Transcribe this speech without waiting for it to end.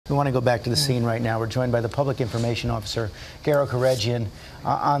We want to go back to the scene right now. We're joined by the Public Information Officer, Garo Kuredjian,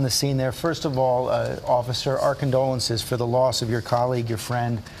 on the scene there. First of all, Officer, our condolences for the loss of your colleague, your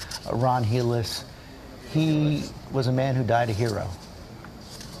friend, Ron Helus. He was a man who died a hero.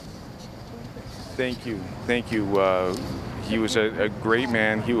 Thank you. Thank you. He was a great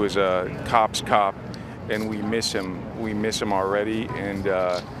man. He was a cop's cop, and we miss him. We miss him already, and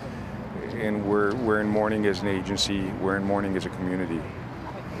we're in mourning as an agency. We're in mourning as a community.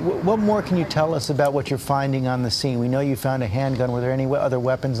 What more can you tell us about what you're finding on the scene? We know you found a handgun. Were there any other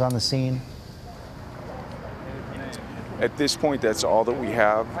weapons on the scene? At this point, that's all that we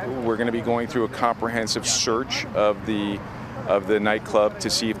have. We're going to be going through a comprehensive search of the nightclub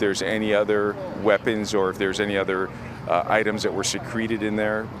to see if there's any other weapons or if there's any other items that were secreted in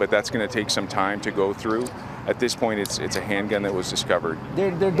there, but that's going to take some time to go through. At this point, it's a handgun that was discovered.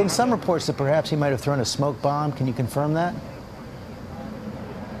 There have been some reports that perhaps he might have thrown a smoke bomb. Can you confirm that?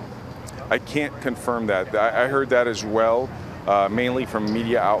 I can't confirm that. I heard that as well, mainly from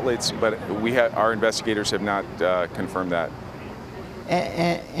media outlets, but our investigators have not confirmed that.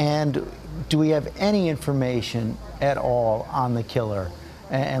 And do we have any information at all on the killer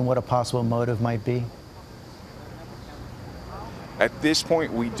and what a possible motive might be? At this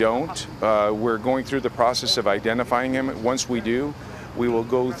point, we don't. We're going through the process of identifying him. Once we do, we will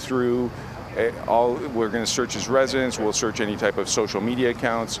go through we're going to search his residence, we'll search any type of social media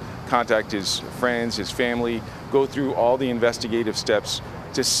accounts, contact his friends, his family, go through all the investigative steps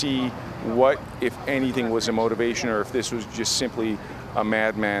to see what, if anything, was a motivation or if this was just simply a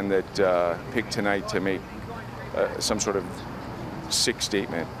madman that picked tonight to make some sort of sick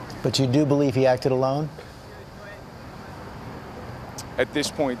statement. But you do believe he acted alone? At this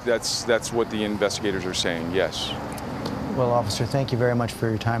point, that's what the investigators are saying, yes. Well, Officer, thank you very much for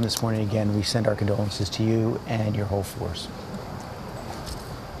your time this morning. Again, we send our condolences to you and your whole force.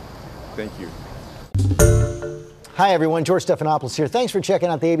 Thank you. Hi, everyone. George Stephanopoulos here. Thanks for checking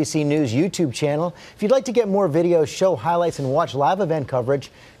out the ABC News YouTube channel. If you'd like to get more videos, show highlights, and watch live event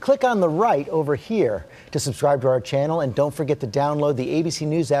coverage, click on the right over here to subscribe to our channel. And don't forget to download the ABC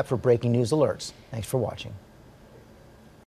News app for breaking news alerts. Thanks for watching.